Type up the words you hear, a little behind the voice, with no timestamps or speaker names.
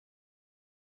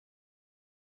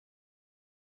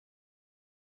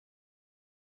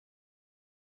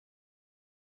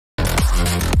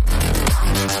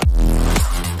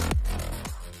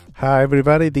Hi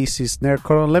everybody, this is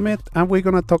Nerdcore Unlimited and we're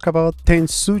gonna talk about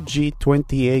Tetsujin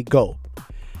 28 Go.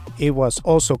 It was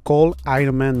also called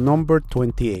Iron Man number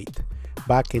 28.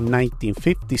 Back in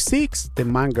 1956, the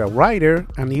manga writer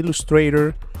and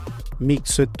illustrator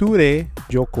Mitsuteru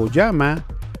Yokoyama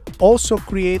also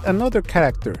created another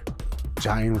character,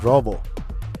 Giant Robo.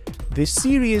 The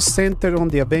series centered on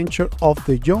the adventure of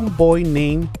the young boy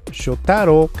named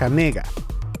Shotaro Kaneda,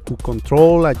 who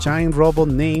controlled a giant robot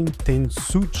named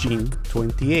Tetsujin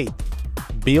 28,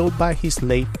 built by his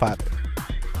late father.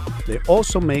 They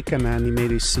also make an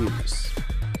animated series.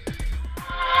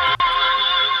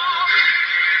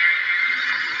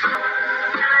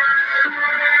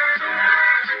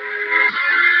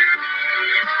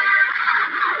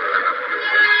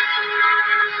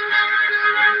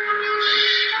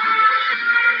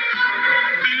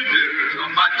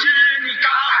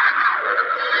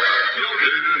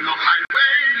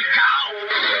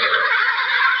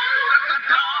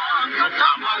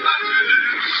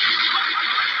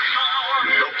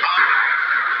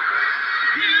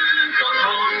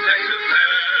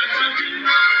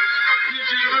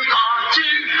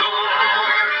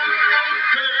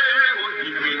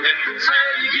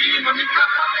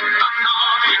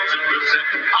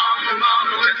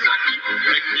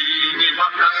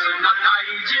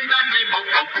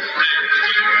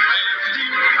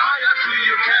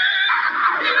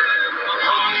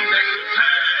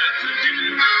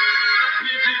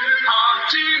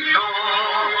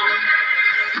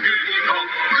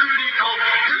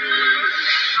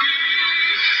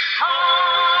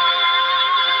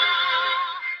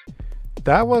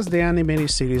 That was the animated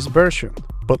series version,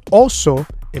 but also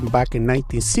back in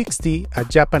 1960, a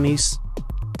Japanese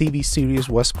TV series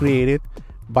was created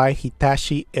by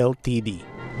Hitachi Ltd.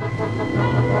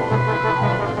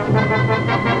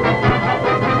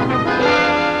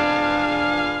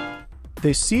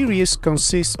 The series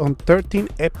consists of 13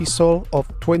 episodes of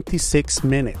 26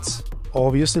 minutes,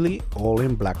 obviously all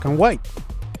in black and white.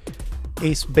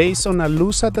 It's based on a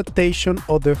loose adaptation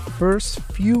of the first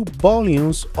few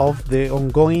volumes of the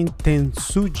ongoing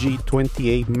Tetsujin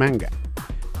 28 manga.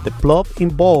 The plot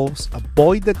involves a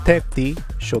boy detective,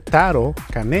 Shotaro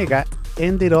Kaneda,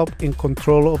 ended up in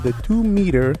control of the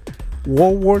 2-meter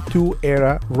World War II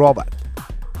era robot,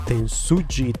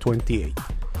 Tetsujin 28.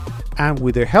 And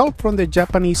with the help from the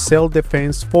Japanese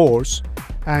Self-Defense Force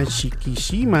and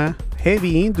Shikishima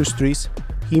Heavy Industries,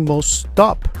 he must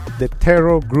stop the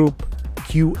terror group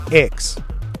QX,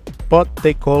 but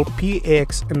they call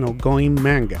PX an ongoing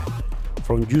manga,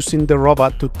 from using the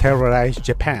robot to terrorize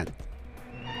Japan.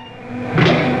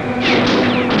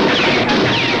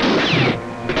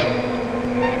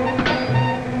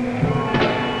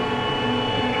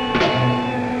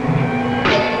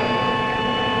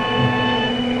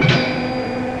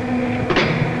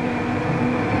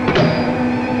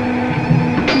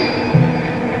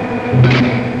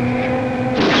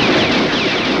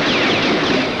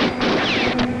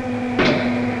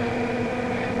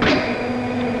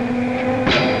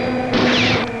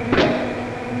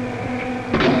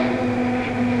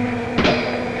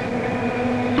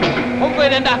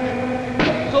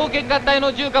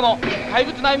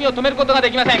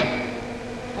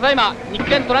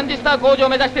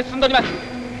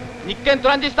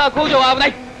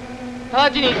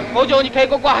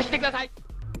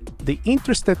 The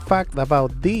interesting fact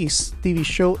about this TV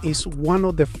show is one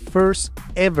of the first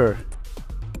ever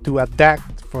to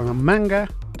adapt from a manga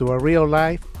to a real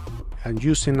life and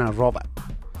using a robot.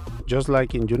 Just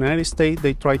like in the United States,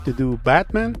 they tried to do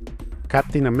Batman,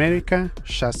 Captain America,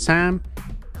 Shazam,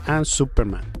 and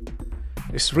Superman.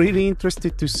 It's really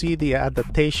interesting to see the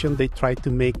adaptation they tried to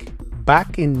make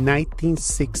back in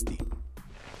 1960.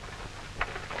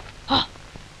 Ah,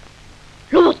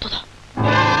 robot だ。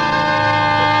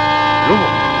ロボ。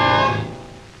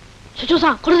所長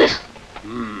さん、これです。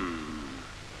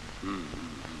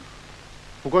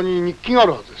他に日記があ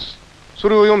るはずです。そ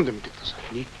れを読んでみてくださ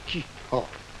い。日記。ああ。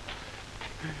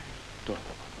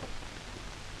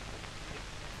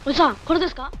おじさん、これで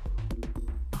すか?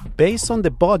 Based on the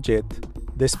budget,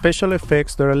 the special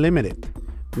effects are limited,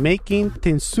 making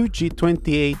Tetsujin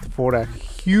 28 for a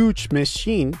huge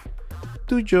machine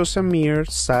to just a mere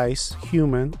size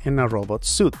human in a robot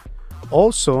suit.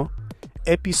 Also,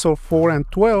 episode 4 and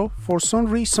 12, for some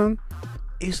reason,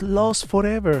 is lost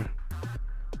forever.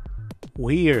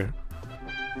 Weird.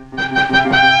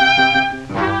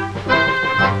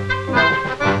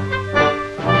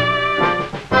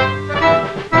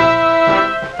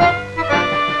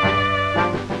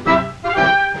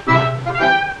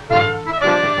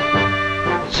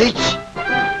 Switch.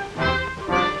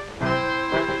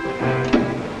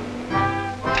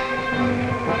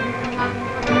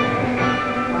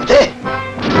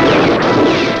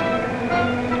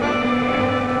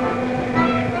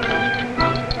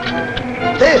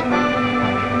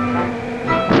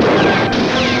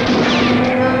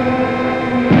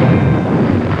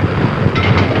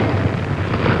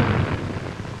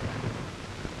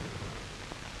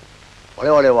 我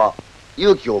々は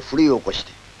勇気を奮い起こし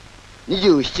て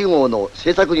27号の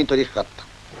制作に取り掛か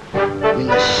った。みん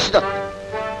な必死だった。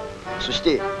そし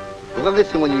て5ヶ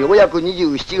月後にようやく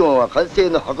27号が完成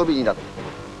の運びになった。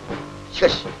しか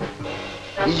し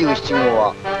27号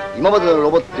は今までのロ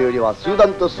ボットよりは数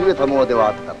段と優れたものでは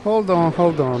あった。Hold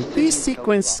on. This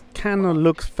sequence kinda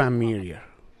looks familiar.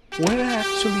 Where I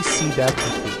actually see that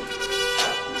before?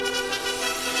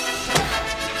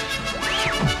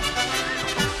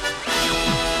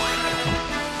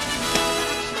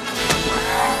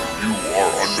 You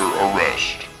are under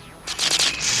arrest.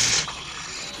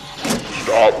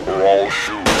 Stop or I'll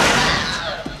shoot.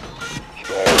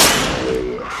 Stop.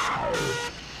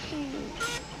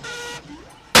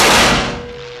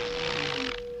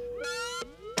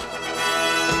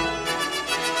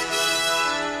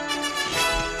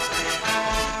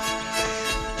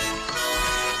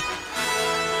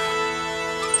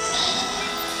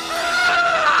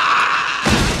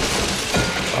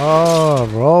 Oh,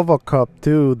 Robocop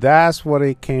 2, that's where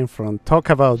it came from. Talk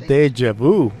about deja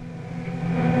vu.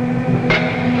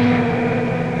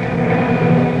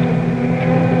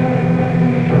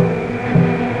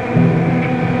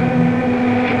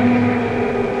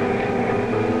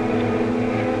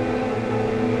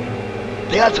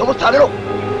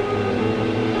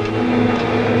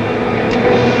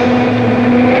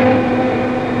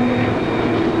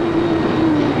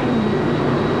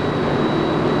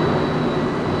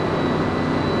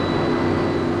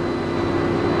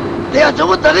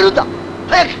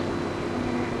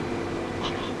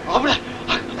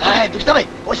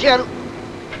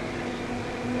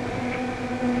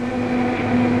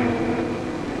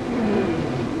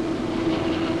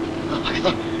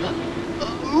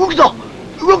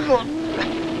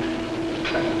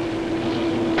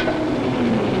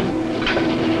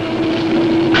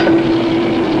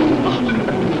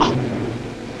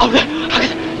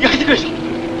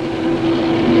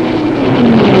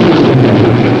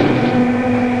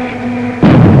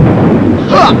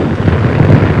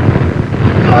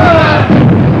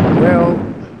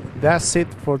 That's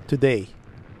it for today.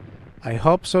 I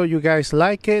hope so you guys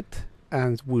like it,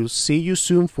 and we'll see you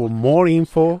soon for more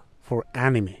info for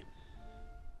anime.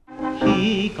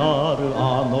 光る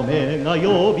あの目が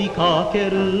呼びかけ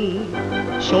る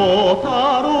翔太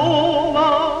郎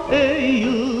は英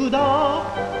雄だ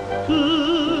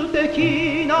不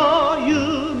敵な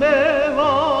夢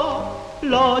は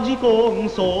ラジコン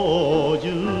操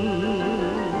縦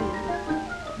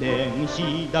電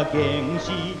子だ原子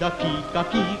だピカ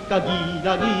ピカギ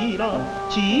ラギラ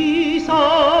小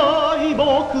さい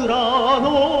僕ら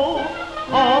の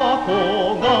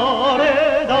憧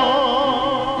れだ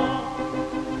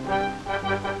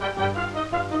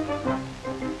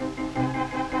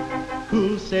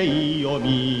不正を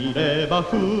見れば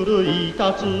奮い立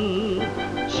つ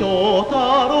翔太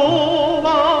郎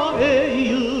は英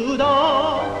雄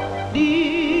だ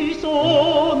理想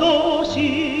の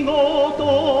仕事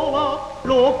は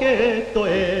ロケット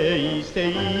衛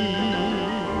星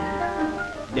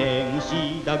電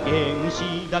子だ原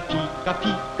子だピカピ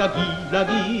カギラ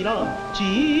ギラ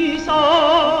小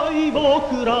さい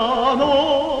僕ら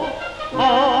の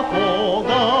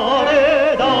憧れ